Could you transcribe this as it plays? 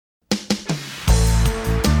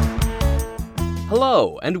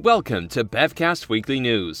Hello, and welcome to Bevcast Weekly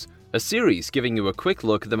News, a series giving you a quick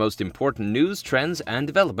look at the most important news, trends, and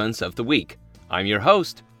developments of the week. I'm your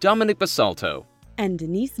host, Dominic Basalto. And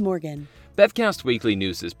Denise Morgan. Bevcast Weekly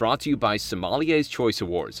News is brought to you by Sommelier's Choice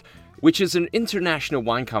Awards, which is an international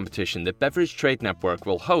wine competition that Beverage Trade Network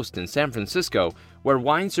will host in San Francisco, where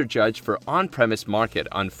wines are judged for on-premise market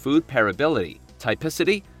on food pairability,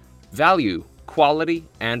 typicity, value, quality,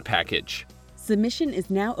 and package. Submission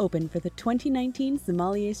is now open for the 2019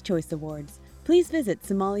 Sommelier's Choice Awards. Please visit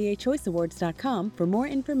sommelierchoiceawards.com for more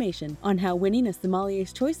information on how winning a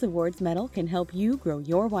Sommelier's Choice Awards medal can help you grow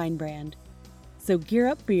your wine brand. So gear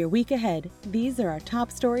up for your week ahead. These are our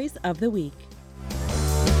top stories of the week.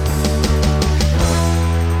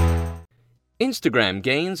 Instagram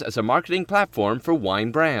gains as a marketing platform for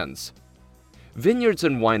wine brands. Vineyards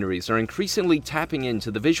and wineries are increasingly tapping into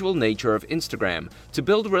the visual nature of Instagram to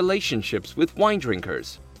build relationships with wine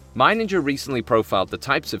drinkers. Meininger recently profiled the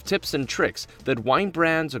types of tips and tricks that wine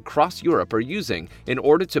brands across Europe are using in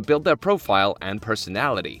order to build their profile and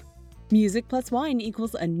personality. Music plus wine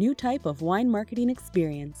equals a new type of wine marketing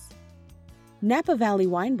experience. Napa Valley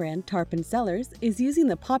wine brand Tarpon Cellars is using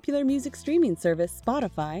the popular music streaming service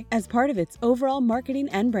Spotify as part of its overall marketing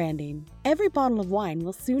and branding. Every bottle of wine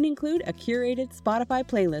will soon include a curated Spotify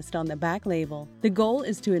playlist on the back label. The goal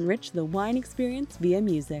is to enrich the wine experience via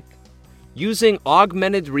music. Using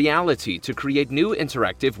augmented reality to create new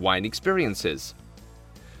interactive wine experiences.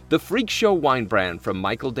 The Freak Show wine brand from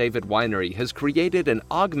Michael David Winery has created an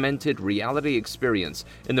augmented reality experience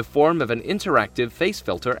in the form of an interactive face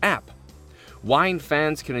filter app. Wine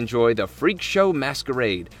fans can enjoy the Freak Show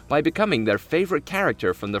masquerade by becoming their favorite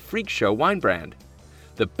character from the Freak Show wine brand.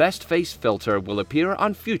 The best face filter will appear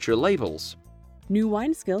on future labels. New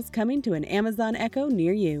wine skills coming to an Amazon Echo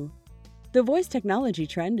near you. The voice technology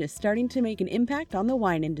trend is starting to make an impact on the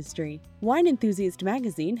wine industry. Wine Enthusiast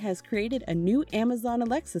magazine has created a new Amazon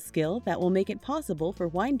Alexa skill that will make it possible for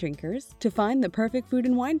wine drinkers to find the perfect food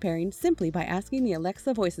and wine pairing simply by asking the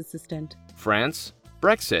Alexa voice assistant. France,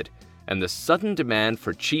 Brexit, and the sudden demand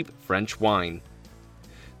for cheap French wine.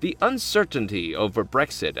 The uncertainty over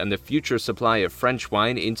Brexit and the future supply of French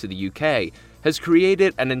wine into the UK has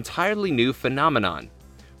created an entirely new phenomenon.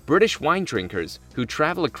 British wine drinkers who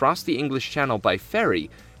travel across the English Channel by ferry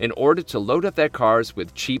in order to load up their cars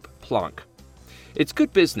with cheap plonk. It's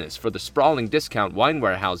good business for the sprawling discount wine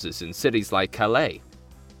warehouses in cities like Calais.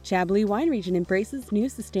 Chablis wine region embraces new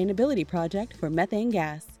sustainability project for methane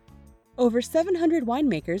gas. Over 700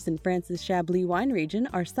 winemakers in France's Chablis wine region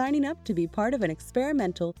are signing up to be part of an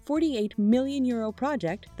experimental €48 million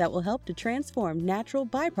project that will help to transform natural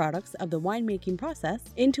byproducts of the winemaking process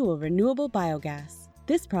into a renewable biogas.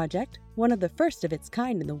 This project, one of the first of its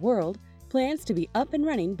kind in the world, plans to be up and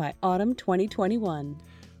running by autumn 2021.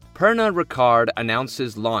 Pernod Ricard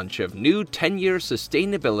announces launch of new 10-year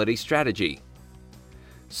sustainability strategy.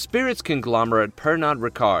 Spirits conglomerate Pernod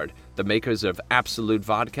Ricard, the makers of Absolut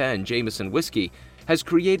Vodka and Jameson Whiskey, has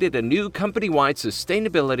created a new company-wide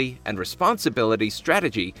sustainability and responsibility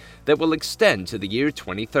strategy that will extend to the year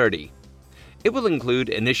 2030. It will include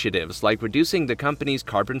initiatives like reducing the company's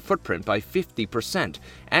carbon footprint by 50%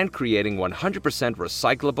 and creating 100%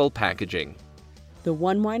 recyclable packaging. The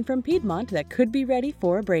one wine from Piedmont that could be ready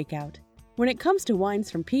for a breakout. When it comes to wines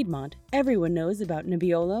from Piedmont, everyone knows about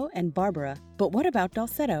Nebbiolo and Barbera, but what about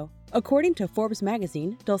Dolcetto? According to Forbes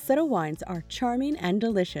magazine, Dolcetto wines are charming and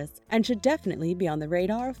delicious and should definitely be on the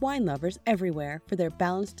radar of wine lovers everywhere for their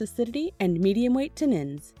balanced acidity and medium-weight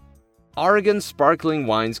tannins. Oregon sparkling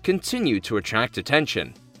wines continue to attract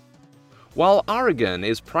attention. While Oregon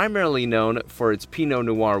is primarily known for its Pinot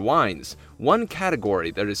Noir wines, one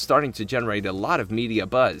category that is starting to generate a lot of media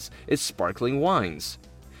buzz is sparkling wines.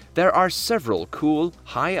 There are several cool,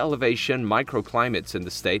 high-elevation microclimates in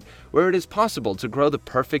the state where it is possible to grow the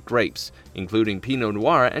perfect grapes, including Pinot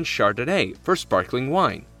Noir and Chardonnay, for sparkling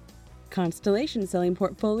wine. Constellation selling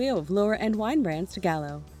portfolio of lower-end wine brands to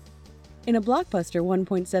Gallo. In a blockbuster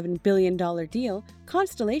 $1.7 billion deal,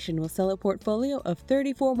 Constellation will sell a portfolio of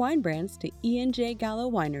 34 wine brands to E&J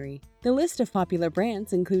Gallo Winery. The list of popular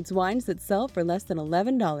brands includes wines that sell for less than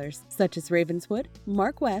 $11, such as Ravenswood,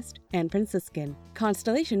 Mark West, and Franciscan.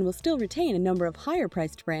 Constellation will still retain a number of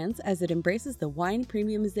higher-priced brands as it embraces the wine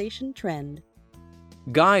premiumization trend.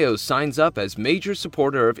 Gallo signs up as major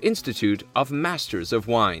supporter of Institute of Masters of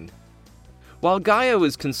Wine. While Gallo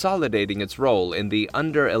is consolidating its role in the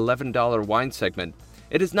under $11 wine segment,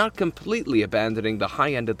 it is not completely abandoning the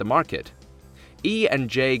high end of the market.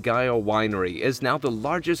 E&J Gallo Winery is now the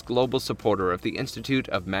largest global supporter of the Institute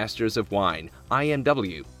of Masters of Wine,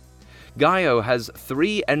 IMW. Gallo has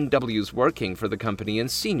 3 NWs working for the company in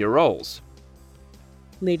senior roles.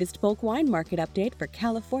 Latest bulk wine market update for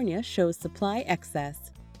California shows supply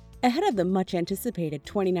excess. Ahead of the much-anticipated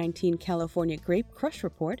 2019 California Grape Crush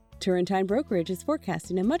Report, Turrentine Brokerage is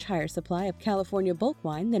forecasting a much higher supply of California bulk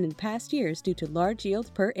wine than in past years due to large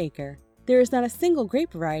yields per acre. There is not a single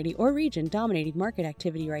grape variety or region dominating market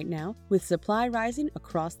activity right now, with supply rising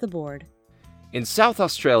across the board. In South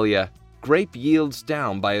Australia, grape yields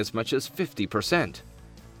down by as much as 50%.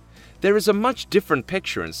 There is a much different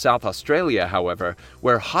picture in South Australia, however,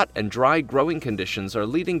 where hot and dry growing conditions are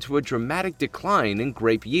leading to a dramatic decline in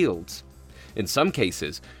grape yields. In some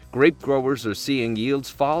cases, grape growers are seeing yields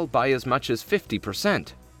fall by as much as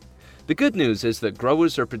 50%. The good news is that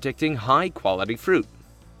growers are predicting high-quality fruit.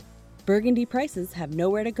 Burgundy prices have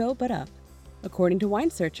nowhere to go but up. According to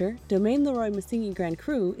Wine Searcher, Domaine Leroy Musigny Grand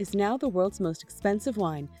Cru is now the world's most expensive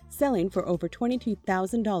wine, selling for over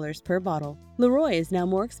 $22,000 per bottle. Leroy is now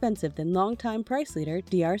more expensive than longtime price leader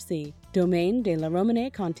DRC, Domaine de la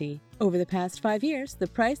Romanée Conti. Over the past 5 years, the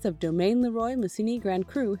price of Domaine Leroy Musigny Grand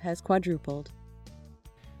Cru has quadrupled.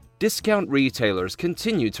 Discount retailers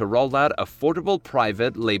continue to roll out affordable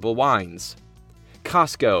private label wines.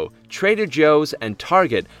 Costco, Trader Joe's, and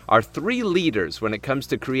Target are 3 leaders when it comes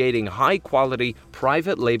to creating high-quality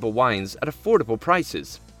private label wines at affordable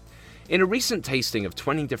prices. In a recent tasting of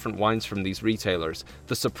 20 different wines from these retailers,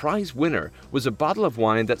 the surprise winner was a bottle of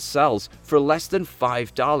wine that sells for less than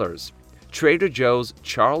 $5. Trader Joe's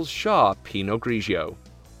Charles Shaw Pinot Grigio.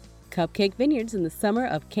 Cupcake Vineyards in the summer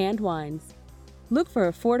of canned wines. Look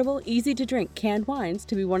for affordable, easy-to-drink canned wines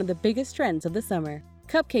to be one of the biggest trends of the summer.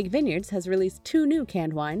 Cupcake Vineyards has released 2 new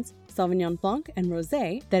canned wines, Sauvignon Blanc and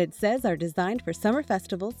Rosé, that it says are designed for summer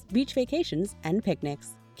festivals, beach vacations, and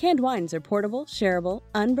picnics. Canned wines are portable, shareable,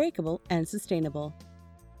 unbreakable, and sustainable.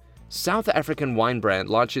 South African wine brand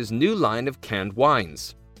launches new line of canned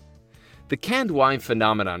wines. The canned wine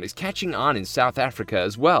phenomenon is catching on in South Africa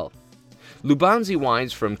as well. Lubanzi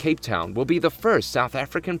Wines from Cape Town will be the first South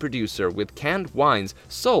African producer with canned wines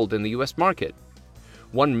sold in the U.S. market.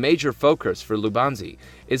 One major focus for Lubanzi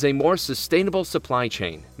is a more sustainable supply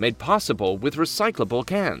chain made possible with recyclable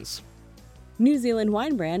cans. New Zealand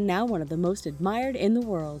wine brand now one of the most admired in the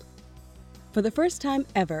world. For the first time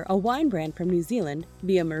ever, a wine brand from New Zealand,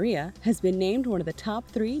 Via Maria, has been named one of the top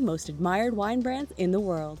 3 most admired wine brands in the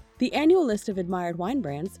world. The annual list of admired wine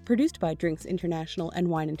brands, produced by Drinks International and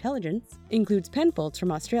Wine Intelligence, includes Penfolds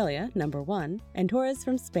from Australia, number 1, and Torres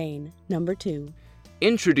from Spain, number 2.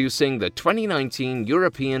 Introducing the 2019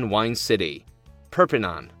 European Wine City,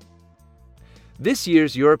 Perpignan. This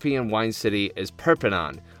year's European Wine City is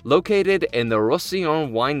Perpignan, located in the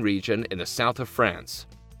Roussillon wine region in the south of France.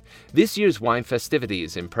 This year's wine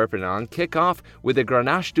festivities in Perpignan kick off with a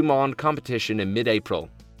Grenache du Monde competition in mid-April.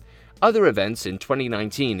 Other events in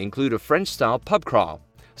 2019 include a French-style pub crawl,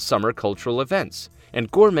 summer cultural events, and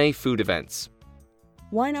gourmet food events.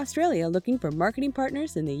 Wine Australia looking for marketing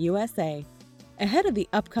partners in the USA. Ahead of the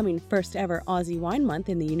upcoming first-ever Aussie Wine Month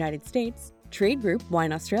in the United States, trade group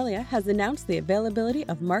Wine Australia has announced the availability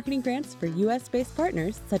of marketing grants for US-based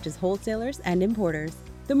partners such as wholesalers and importers.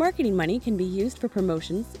 The marketing money can be used for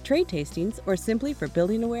promotions, trade tastings, or simply for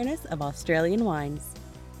building awareness of Australian wines.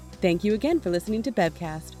 Thank you again for listening to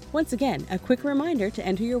Bevcast. Once again, a quick reminder to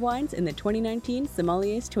enter your wines in the 2019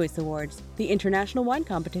 Sommelier's Choice Awards, the international wine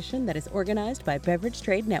competition that is organized by Beverage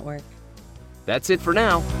Trade Network. That's it for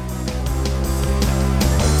now.